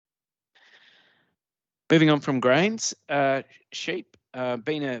Moving on from grains, sheep,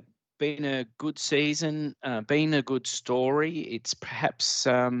 been a good season, been a good story. It's perhaps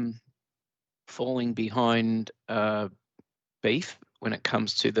falling behind beef when it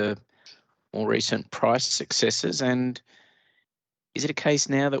comes to the more recent price successes. And is it a case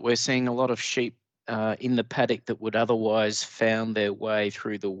now that we're seeing a lot of sheep in the paddock that would otherwise found their way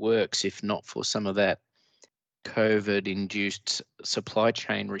through the works if not for some of that COVID-induced supply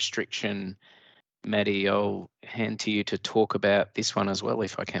chain restriction? Maddy, I'll hand to you to talk about this one as well,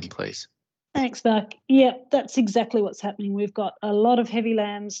 if I can, please. Thanks, Mark. Yeah, that's exactly what's happening. We've got a lot of heavy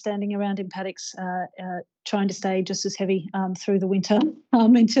lambs standing around in paddocks trying to stay just as heavy through the winter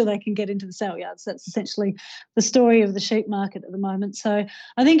until they can get into the sale yards. That's essentially the story of the sheep market at the moment. So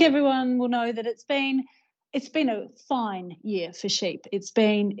I think everyone will know that it's been a fine year for sheep. It's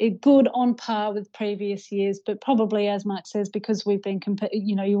been good on par with previous years, but probably, as Mark says, because we've been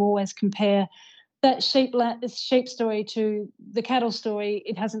you always compare that sheep story to the cattle story.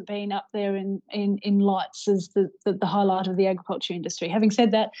 It hasn't been up there in lights as the highlight of the agriculture industry. Having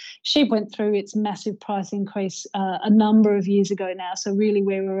said that, sheep went through its massive price increase a number of years ago now. So really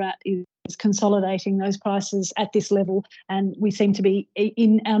where we're at is consolidating those prices at this level, and we seem to be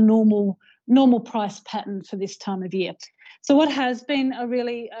in our normal price pattern for this time of year. So what has been a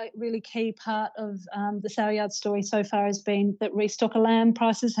really key part of the sale yard story so far has been that restocker lamb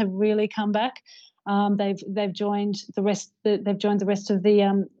prices have really come back. They've joined the rest. They've joined the rest of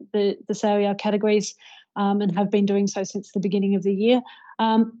the sale yard categories, and have been doing so since the beginning of the year.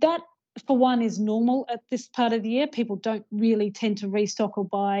 That, for one, is normal at this part of the year. People don't really tend to restock or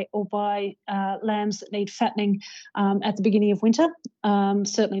buy lambs that need fattening at the beginning of winter.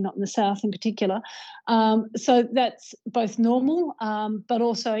 Certainly not in the south in particular. So that's both normal, but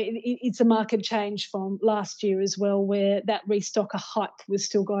also it's a market change from last year as well, where that restocker hype was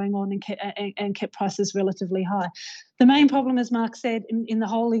still going on and kept prices relatively high. The main problem, as Mark said, in the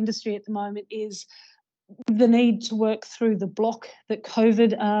whole industry at the moment is the need to work through the block that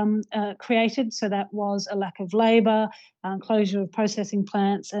COVID created. So that was a lack of labour, closure of processing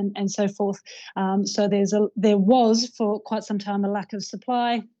plants, and so forth. So there was for quite some time a lack of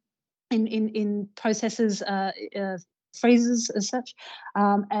supply in processors, freezers as such,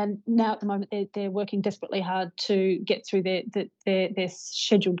 and now at the moment they're working desperately hard to get through their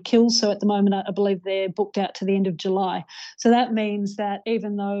scheduled kills. So at the moment I believe they're booked out to the end of July. So that means that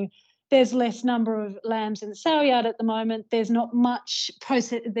even though there's less number of lambs in the sale yard at the moment, there's not much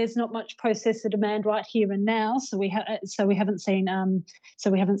processor demand right here and now. So we haven't seen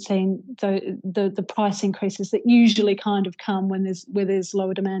the price increases that usually kind of come when there's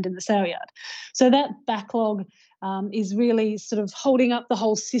lower demand in the sale yard. So that backlog is really sort of holding up the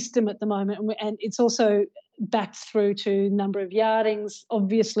whole system at the moment, and it's also backed through to number of yardings,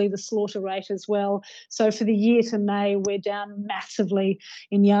 obviously the slaughter rate as well. So for the year to May, we're down massively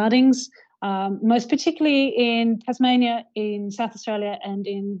in yardings, most particularly in Tasmania, in South Australia and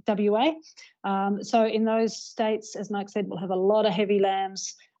in WA. So in those states, as Mike said, we'll have a lot of heavy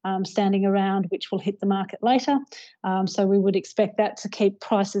lambs standing around, which will hit the market later. So we would expect that to keep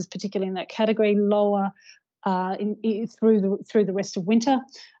prices, particularly in that category, lower through the rest of winter.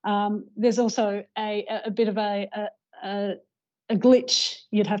 There's also a bit of a glitch,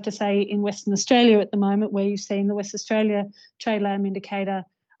 you'd have to say, in Western Australia at the moment, where you've seen the West Australia trade lamb indicator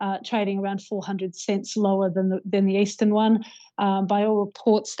trading around 400 cents lower than the eastern one. By all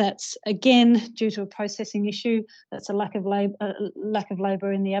reports, that's again due to a processing issue. That's a lack of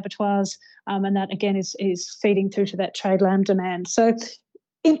labour in the abattoirs, and that again is feeding through to that trade lamb demand. So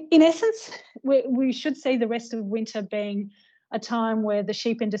in essence, we should see the rest of winter being a time where the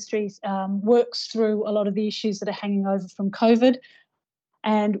sheep industry works through a lot of the issues that are hanging over from COVID.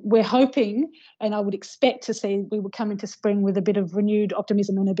 And we're hoping, and I would expect to see, we will come into spring with a bit of renewed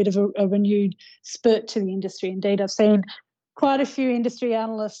optimism and a bit of a renewed spurt to the industry. Indeed, I've seen quite a few industry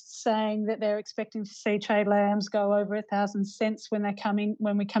analysts saying that they're expecting to see trade lambs go over 1,000 cents when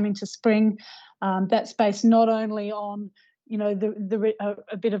we come into spring. That's based not only on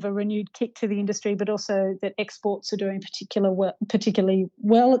a bit of a renewed kick to the industry, but also that exports are doing particularly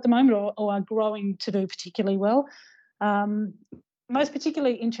well at the moment, or are growing to do particularly well. Most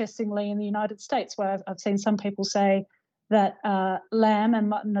particularly interestingly in the United States, where I've seen some people say that lamb and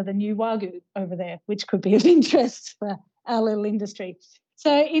mutton are the new Wagyu over there, which could be of interest for our little industry.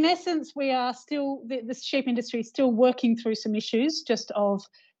 So in essence, we are still, the sheep industry is still working through some issues just of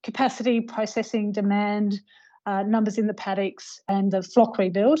capacity, processing, demand, numbers in the paddocks and the flock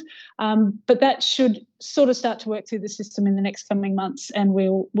rebuild. But that should sort of start to work through the system in the next coming months, and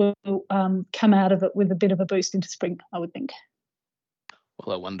we'll come out of it with a bit of a boost into spring, I would think.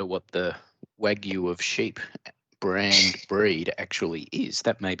 Well, I wonder what the Wagyu of sheep breed actually is.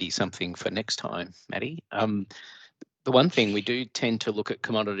 That may be something for next time, Maddy. The one thing, we do tend to look at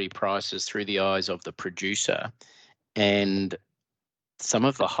commodity prices through the eyes of the producer, and some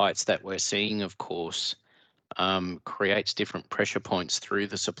of the heights that we're seeing, of course, creates different pressure points through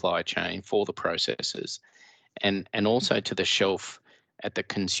the supply chain for the processors, and also to the shelf at the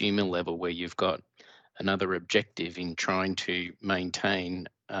consumer level, where you've got another objective in trying to maintain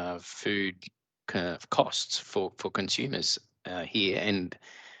food costs for consumers here, and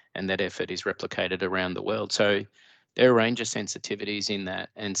that effort is replicated around the world. So there are a range of sensitivities in that,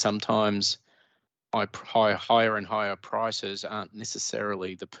 and sometimes higher and higher prices aren't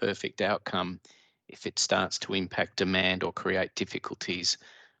necessarily the perfect outcome if it starts to impact demand or create difficulties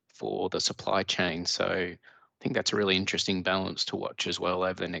for the supply chain. So I think that's a really interesting balance to watch as well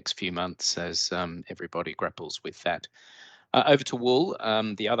over the next few months as everybody grapples with that. Over to wool,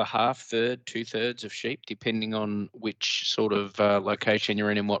 the other half, two-thirds of sheep, depending on which sort of location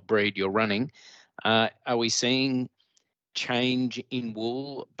you're in and what breed you're running. Are we seeing change in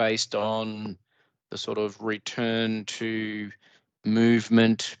wool based on the sort of return to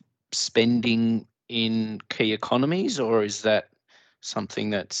movement spending in key economies, or is that something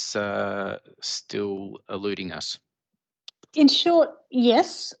that's still eluding us? In short,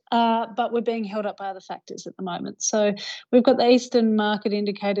 yes, but we're being held up by other factors at the moment. So we've got the Eastern market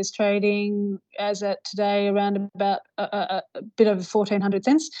indicators trading as at today around about a bit over 1,400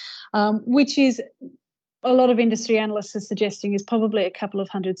 cents, which is a lot of industry analysts are suggesting is probably a couple of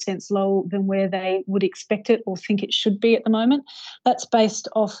 100 cents lower than where they would expect it or think it should be at the moment. That's based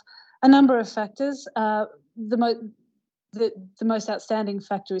off a number of factors. The most outstanding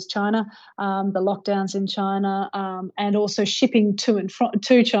factor is China, the lockdowns in China, and also shipping to and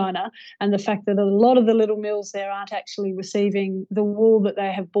to China, and the fact that a lot of the little mills there aren't actually receiving the wool that they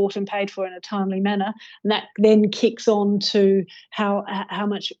have bought and paid for in a timely manner, and that then kicks on to how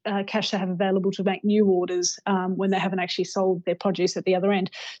much cash they have available to make new orders when they haven't actually sold their produce at the other end.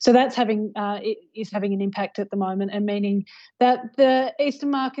 So that's having an impact at the moment, and meaning that the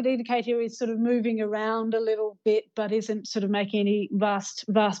Eastern market indicator is sort of moving around a little bit, but isn't sort of making any vast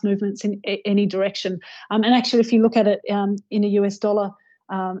movements in any direction. And actually, if you look at it in a US dollar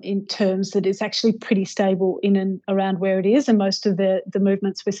in terms, that it's actually pretty stable in and around where it is, and most of the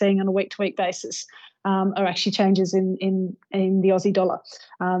movements we're seeing on a week-to-week basis are actually changes in the Aussie dollar,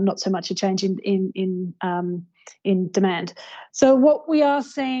 not so much a change in demand. So what we are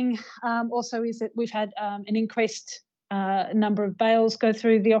seeing also is that we've had an increased number of bales go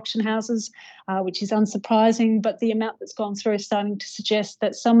through the auction houses, which is unsurprising, but the amount that's gone through is starting to suggest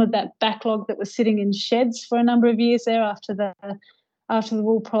that some of that backlog that was sitting in sheds for a number of years there after the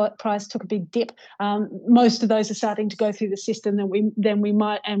wool price took a big dip, most of those are starting to go through the system. Then we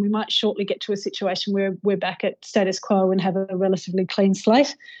might shortly get to a situation where we're back at status quo and have a relatively clean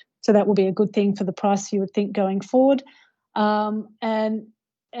slate. So that will be a good thing for the price, you would think, going forward. And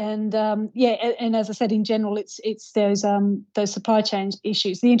as I said, in general, it's those supply chain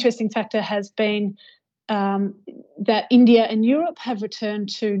issues. The interesting factor has been that India and Europe have returned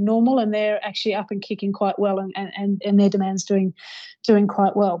to normal, and they're actually up and kicking quite well, and their demand's doing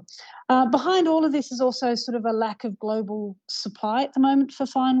quite well. Behind all of this is also sort of a lack of global supply at the moment for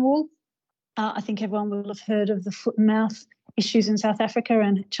fine wool. I think everyone will have heard of the foot and mouth issues in South Africa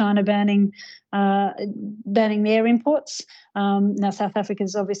and China banning their imports. Now, South Africa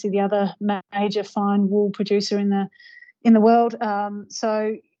is obviously the other major fine wool producer in the world.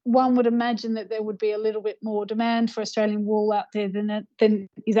 So one would imagine that there would be a little bit more demand for Australian wool out there than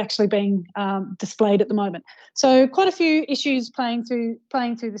is actually being displayed at the moment. So quite a few issues playing through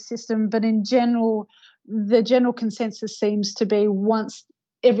the system, but in general, the general consensus seems to be once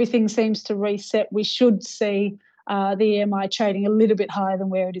everything seems to reset, we should see the EMI trading a little bit higher than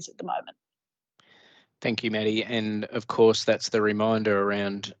where it is at the moment. Thank you, Maddy. And of course, that's the reminder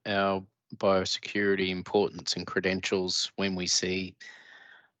around our biosecurity importance and credentials when we see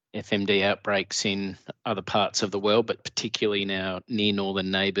FMD outbreaks in other parts of the world, but particularly in our near northern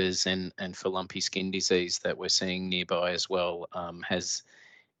neighbours, and for lumpy skin disease that we're seeing nearby as well, has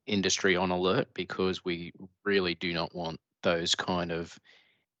industry on alert, because we really do not want those kind of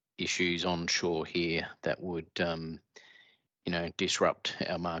issues onshore here that would disrupt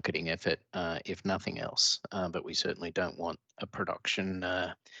our marketing effort, if nothing else. But we certainly don't want a production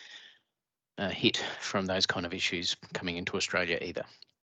hit from those kind of issues coming into Australia either.